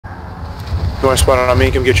You want to spawn on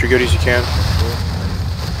me? Come get your goodies, you can.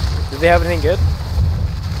 Did they have anything good?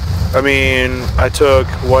 I mean, I took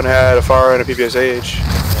one hat, a FAR, and a PPSH.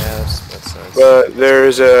 Yeah, that sense. But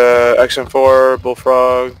there's a XM4,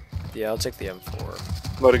 Bullfrog. Yeah, I'll take the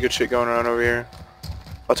M4. A lot of good shit going on over here.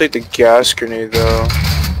 I'll take the gas grenade though.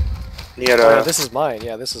 He had yeah, this is mine.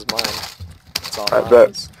 Yeah, this is mine. It's all I mine.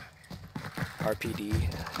 bet.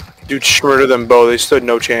 RPD. Dude, murder them both. They stood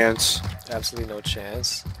no chance. Absolutely no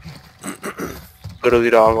chance. Literally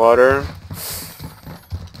dog water. Is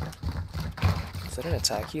that an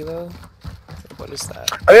attack helo? What is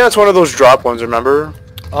that? I think that's one of those drop ones, remember?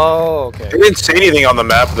 Oh, okay. It didn't say anything on the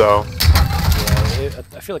map though. Yeah,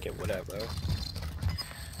 I feel like it would have though.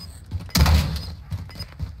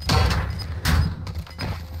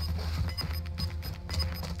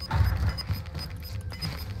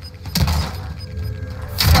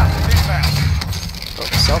 Oh,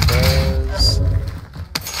 self-res.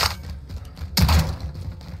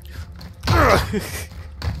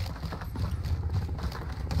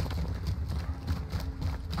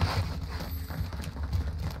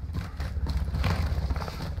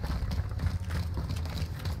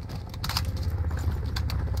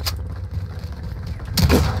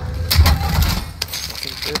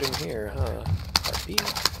 Nothing good in here, huh? RP.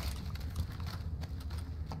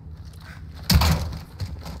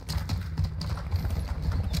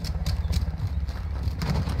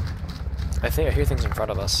 I think I hear things in front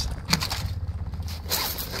of us.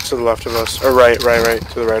 To the left of us. Or right.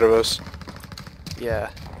 To the right of us. Yeah.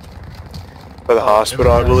 By the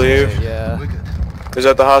hospital, I believe. Yeah. Is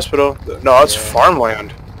that the hospital? No, it's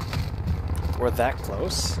farmland. We're that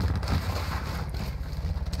close?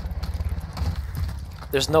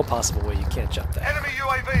 There's no possible way you can't jump that. Enemy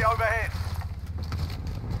UAV overhead.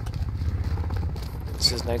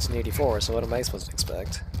 This is 1984, so what am I supposed to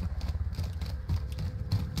expect?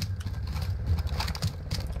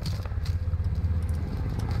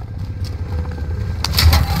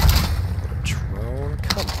 Drone?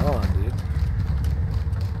 Come on, dude.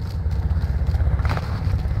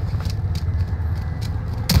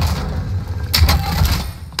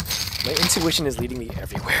 My intuition is leading me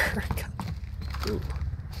everywhere. Ooh.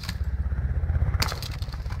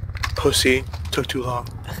 Pussy. Took too long.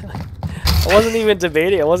 I wasn't even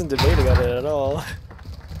debating. I wasn't debating on it at all.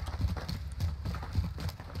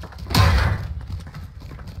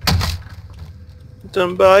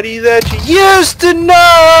 Somebody that you used to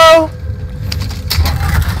know.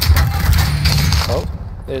 Oh,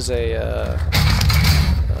 there's a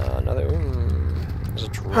another. There's a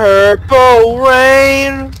drone. Purple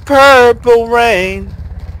rain.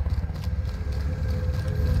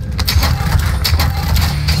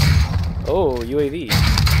 Oh, UAV.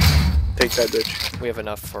 Take that, bitch. We have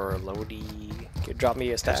enough for Lodi. Okay, drop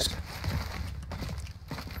me a stack.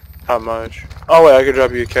 How much? Oh wait, I could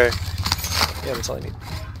drop you a K. Yeah, that's all I need.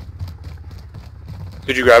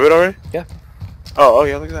 Did you grab it already? Yeah. Oh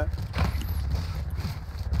yeah, look at that.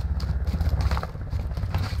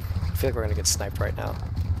 I feel like we're gonna get sniped right now.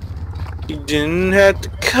 You didn't have to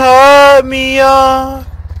cut me off.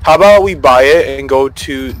 How about we buy it and go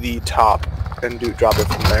to the top and drop it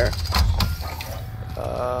from there?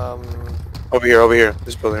 Over here.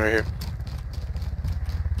 This building right here.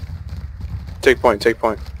 Take point. Be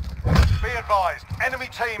advised, enemy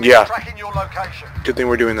team Yeah. is tracking your location. Good thing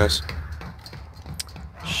we're doing this.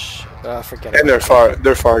 Shh. Forget And it.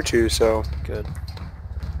 they're far too, so. Good.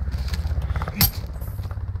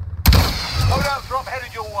 Loadout drop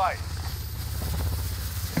headed your way.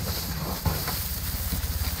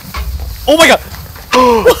 Oh my god!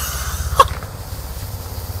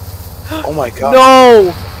 Oh my god.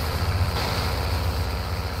 No!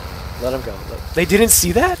 Let him go. They didn't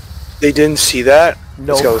see that? They didn't see that?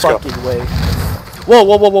 No let's go. fucking way. Whoa!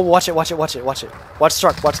 Watch it. Watch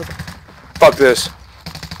Struck. Watch it. Fuck this.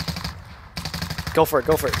 Go for it.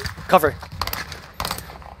 Cover.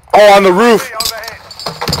 Oh, on the roof.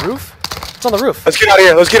 Overhead. Roof? It's on the roof. Let's get out of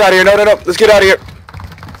here. No. Let's get out of here.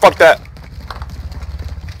 Fuck that.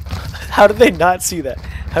 How did they not see that?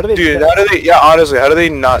 How do they? Dude, how do they? Yeah, honestly, how do they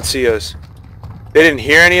not see us? They didn't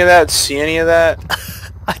hear any of that. See any of that?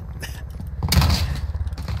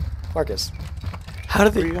 Marcus, how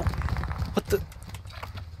did they? What the?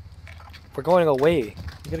 We're going away.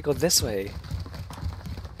 You gotta go this way.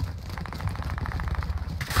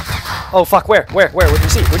 Oh fuck! Where? Where'd you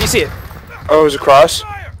see? Where'd you see it? Oh, it was across.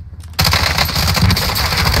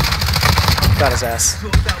 Got his ass.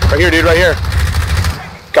 Right here, dude. Right here.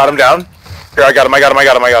 Got him down. Here, I got him.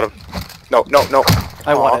 No.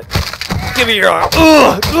 I want it. Give me your arm.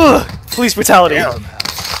 Ugh! Police brutality. Damn.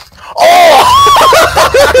 Oh!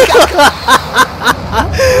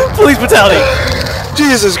 Police brutality!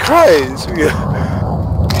 Jesus Christ! You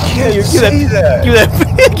can't say that.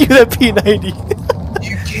 Give that P90.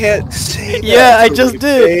 You can't say that. Yeah, I just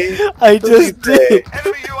did. I just did.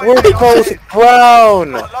 Enemy We're UAV both online.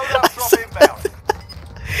 brown. Loadout drop inbound.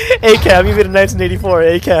 ACAB, you made a 1984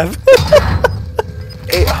 ACAB.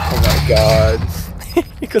 Hey, oh my god.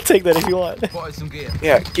 You can take that if you want.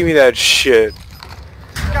 Yeah, give me that shit.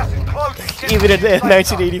 Gas is closing. Get Even to in the safe zone.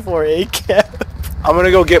 1984 ACAB. I'm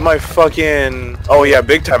gonna go get my fucking. Oh yeah,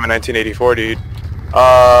 big time in 1984, dude.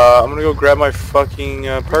 I'm gonna go grab my fucking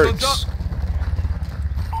perks.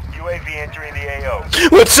 UAV entering the AO.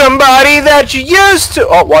 With somebody that you used to.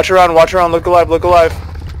 Oh, watch around, look alive, look alive.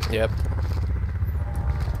 Yep.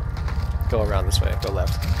 Go around this way. Go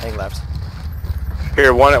left. Hang left.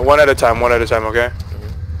 Here, one at a time, okay?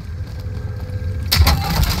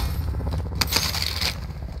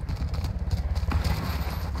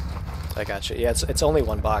 I got you. Yeah, it's only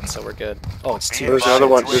one box, so we're good. Oh, it's two. There's another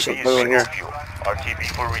one. UAV There's is another one here. fuel. RTB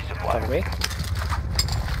for resupply. Cover me.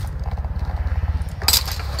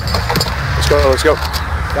 Let's go.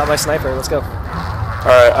 Got my sniper. Let's go.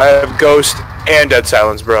 Alright, I have Ghost and Dead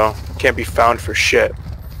Silence, bro. Can't be found for shit.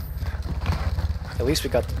 At least we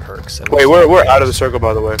got the perks. At Wait, least- we're out of the circle,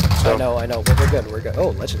 by the way. So. I know. We're good. We're good. Oh,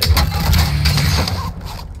 legendary.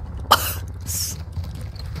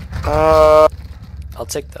 I'll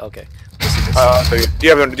take the. Okay. Do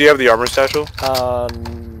you have the armor satchel?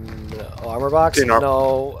 Armor box? Didn't arm-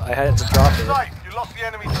 No, I had to drop it. Safe. You lost the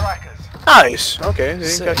enemy trackers. Nice. Okay. They didn't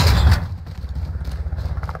Sick. catch us.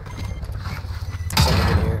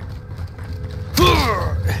 Something in here.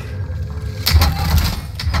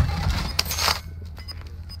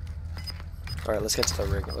 Alright, let's get to the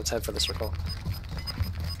rig. Let's head for the circle.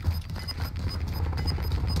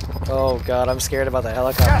 Oh god, I'm scared about the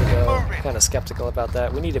helicopter though. Kind of skeptical about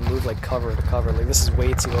that. We need to move like cover to cover. Like this is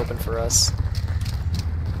way too open for us.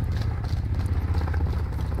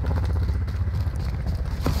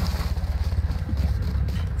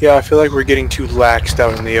 Yeah, I feel like we're getting too laxed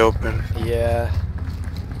out in the open. Yeah.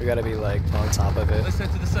 We gotta be like on top of it. Let's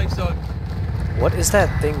head to the safe zone. What is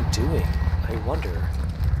that thing doing? I wonder.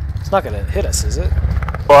 It's not gonna hit us, is it?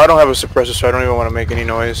 Well, I don't have a suppressor, so I don't even want to make any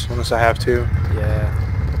noise unless I have to. Yeah.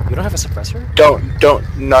 You don't have a suppressor?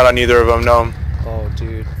 Not on either of them, no. Oh,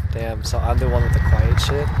 dude. Damn. So I'm the one with the quiet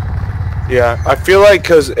shit? Yeah, I feel like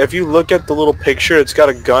because if you look at the little picture, it's got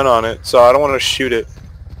a gun on it, so I don't want to shoot it.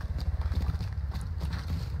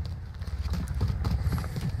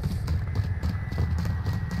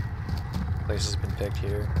 Place has been picked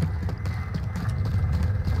here.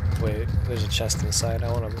 Wait, there's a chest inside.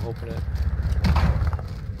 I want to open it.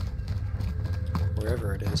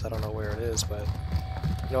 Wherever it is. I don't know where it is, but...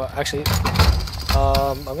 You know what? Actually...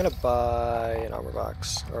 I'm gonna buy an armor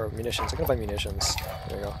box. Or munitions. I'm gonna buy munitions.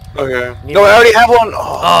 There you go. Okay. Need No, one. I already have one.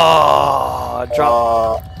 Oh,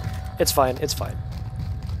 drop. It's fine. It's fine.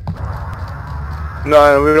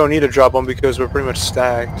 No, we don't need to drop one because we're pretty much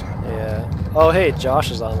stacked. Yeah. Oh, hey,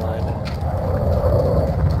 Josh is online.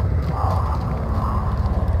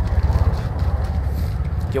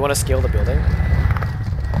 Do you want to scale the building?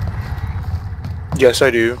 Yes, I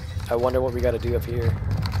do. I wonder what we got to do up here.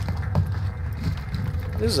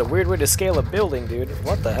 This is a weird way to scale a building, dude.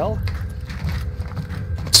 What the hell?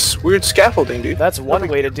 It's weird scaffolding, dude. That's one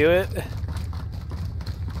way to do it.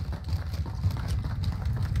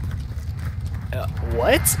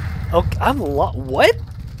 What? Okay, what?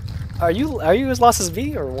 Are you as lost as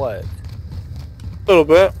V or what? A little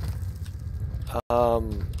bit.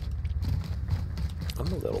 I'm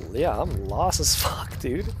a little, yeah, I'm lost as fuck,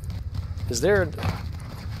 dude. Is there...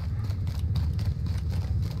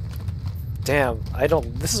 Damn,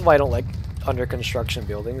 this is why I don't like under construction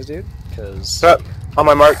buildings, dude, because... On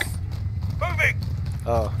my mark. Moving.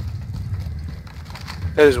 Oh,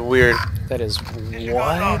 That is weird. that is...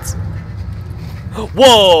 What?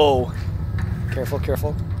 Whoa! Careful,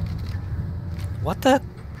 careful. What the...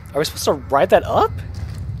 Are we supposed to ride that up?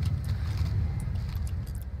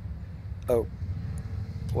 Oh.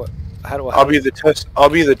 What? How do I... I'll be the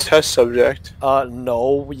test subject.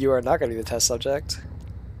 No, you are not gonna be the test subject.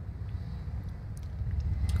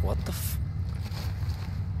 What the f...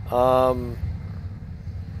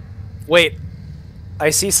 Wait. I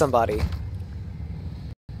see somebody.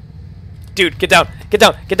 Dude, get down! Get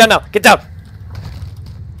down! Get down now! Get down!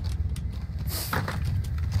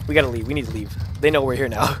 We gotta leave. We need to leave. They know we're here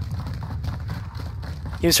now.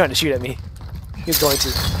 He was trying to shoot at me. He was going to.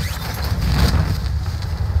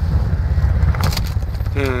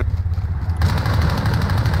 Hmm.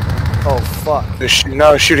 Oh, fuck.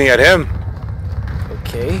 No, shooting at him.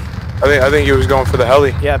 Okay. I think he was going for the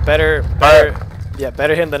heli. Yeah, better. Alright. Yeah,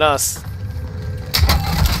 better him than us.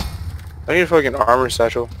 I need a fucking armor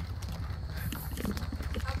satchel.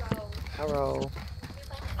 Hello.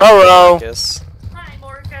 Hello. Yes. Hi,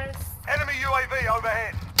 Marcus. Enemy UAV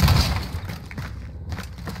overhead.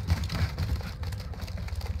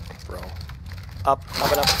 Bro. Up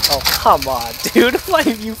and up. Oh, come on, dude. Why are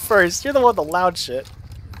you first? You're the one with the loud shit.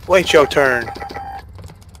 Wait your turn.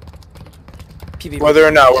 PvP. Whether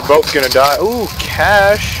or not we're both gonna die. Ooh,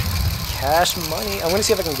 cash. Cash money. I'm gonna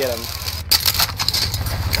see if I can get him.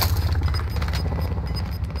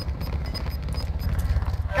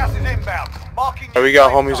 Gas is inbound. Marking Oh, we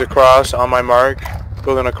got homies across on my mark.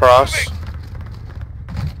 Building across.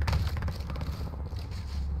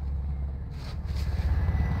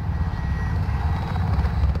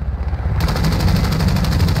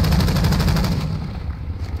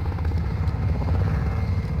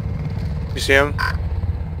 You see him?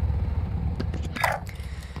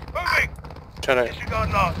 Moving. Trying to. Disregard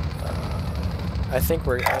lost. I think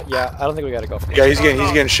we're. Yeah, I don't think we gotta go for Yeah, he's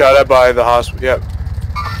getting shot at by the hospital. Yep.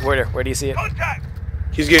 Where do you see it? Contact.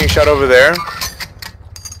 He's getting shot over there.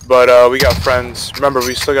 But we got friends. Remember,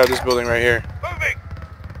 we still got this building right here. Moving.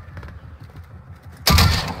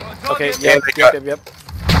 Okay, Yeah, yep, they yep, got- yep, yep.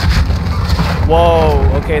 Whoa,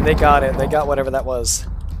 okay, they got it. They got whatever that was.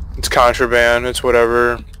 It's contraband. It's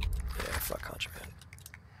whatever. Yeah, fuck contraband.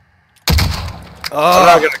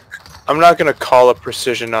 I'm not gonna call a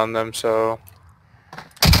precision on them. So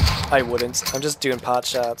I wouldn't. I'm just doing pot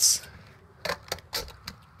shots.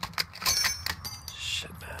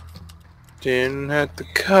 Shit, man. didn't have to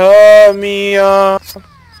cut me off.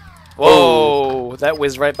 Whoa, that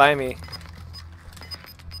whizzed right by me.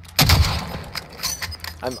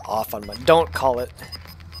 I'm off on my. Don't call it.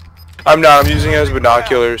 I'm not. I'm using it as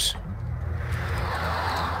binoculars.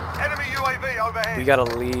 Enemy UAV overhead. We gotta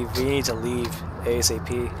leave. We need to leave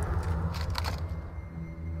ASAP.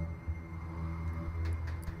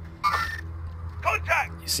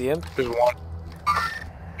 Contact. You see him? There's one.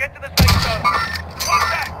 Get to the safe zone.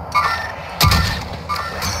 Contact.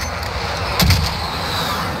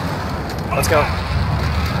 Let's go.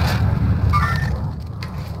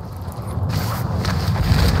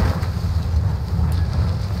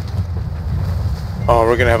 Oh,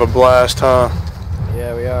 we're gonna have a blast, huh?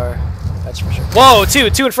 Yeah, we are. That's for sure. Whoa, two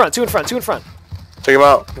in front. Take Take him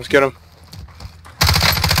out. Let's get him.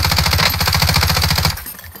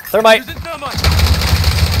 Thermite.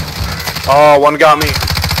 Oh, one got me.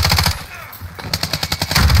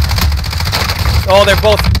 Oh, they're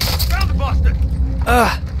both. Found the bastard.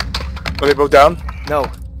 Are they both down? No.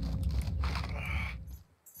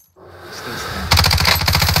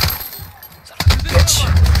 Bitch.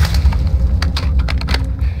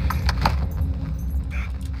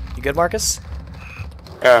 You good, Marcus?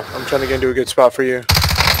 Yeah, I'm trying to get into a good spot for you.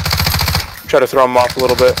 Try to throw him off a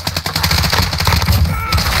little bit.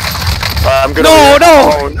 I'm gonna. No,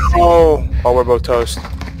 no! Oh no! Oh, we're both toast.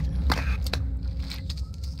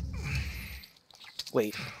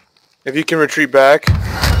 Wait. If you can retreat back.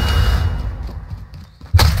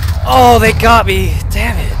 Oh, they got me.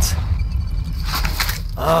 Damn it.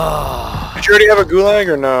 Oh. Did you already have a gulag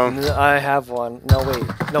or no? I have one. No, wait.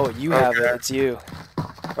 No, you have it. Okay. It's you.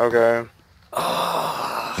 Okay.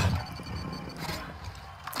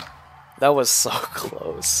 That was so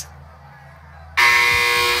close.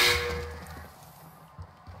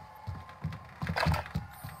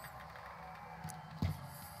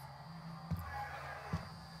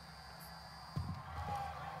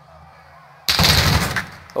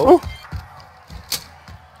 Oh.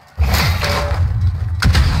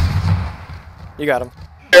 You got him.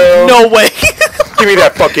 No way! Give me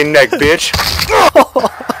that fucking neck, bitch.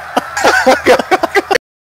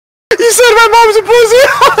 You said my mom's a pussy.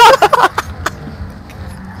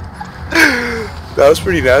 That was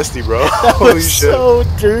pretty nasty, bro. That Holy was shit. so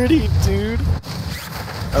dirty, dude.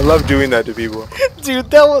 I love doing that to people. Dude,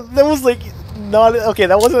 that was like not okay.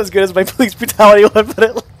 That wasn't as good as my police brutality one, but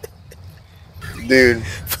it, Dude.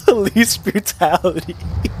 police brutality.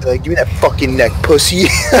 Like, give me that fucking neck, pussy.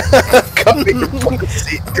 Come here,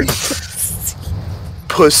 pussy.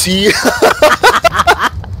 Pussy.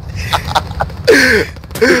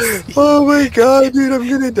 Oh my god, dude, I'm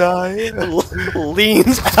gonna die.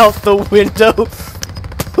 Leans out the window,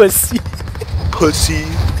 pussy. Pussy.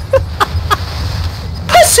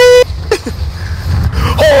 Pussy.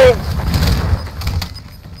 Oh.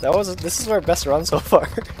 This is our best run so far.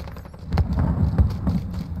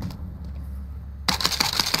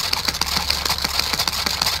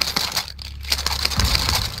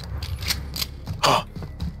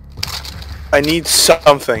 I need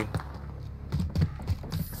something.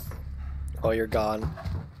 Oh, you're gone.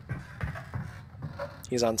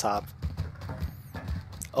 He's on top.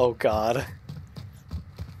 Oh god.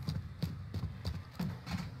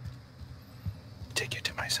 Take you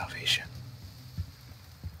to my salvation.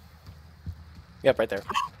 Yep, right there.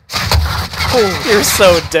 Oh, you're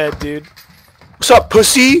so dead, dude. What's up,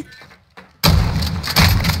 pussy?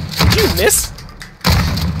 Did you miss?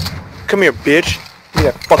 Come here, bitch. Give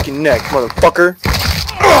me that fucking neck, motherfucker.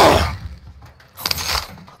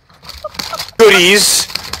 Goodies.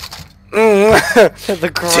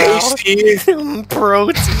 The ground. Tasty.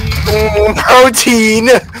 Protein. Protein.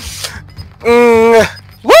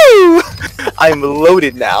 Woo! I'm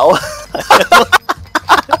loaded now.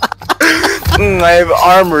 I have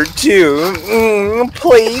armor too.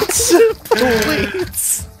 Plates.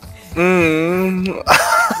 Plates.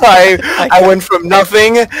 I went from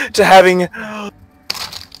nothing to having.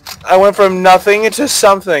 I went from nothing to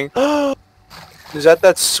something. Is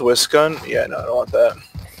that Swiss gun? Yeah, no, I don't want that.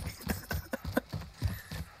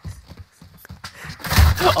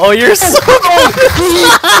 Oh, you're so.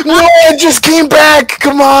 No, I just came back.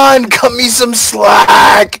 Come on, cut me some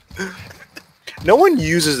slack. No one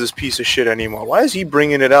uses this piece of shit anymore. Why is he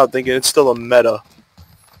bringing it out thinking it's still a meta?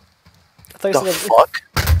 I The fuck?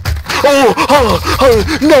 Oh,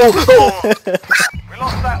 no! Oh. We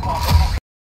lost that one.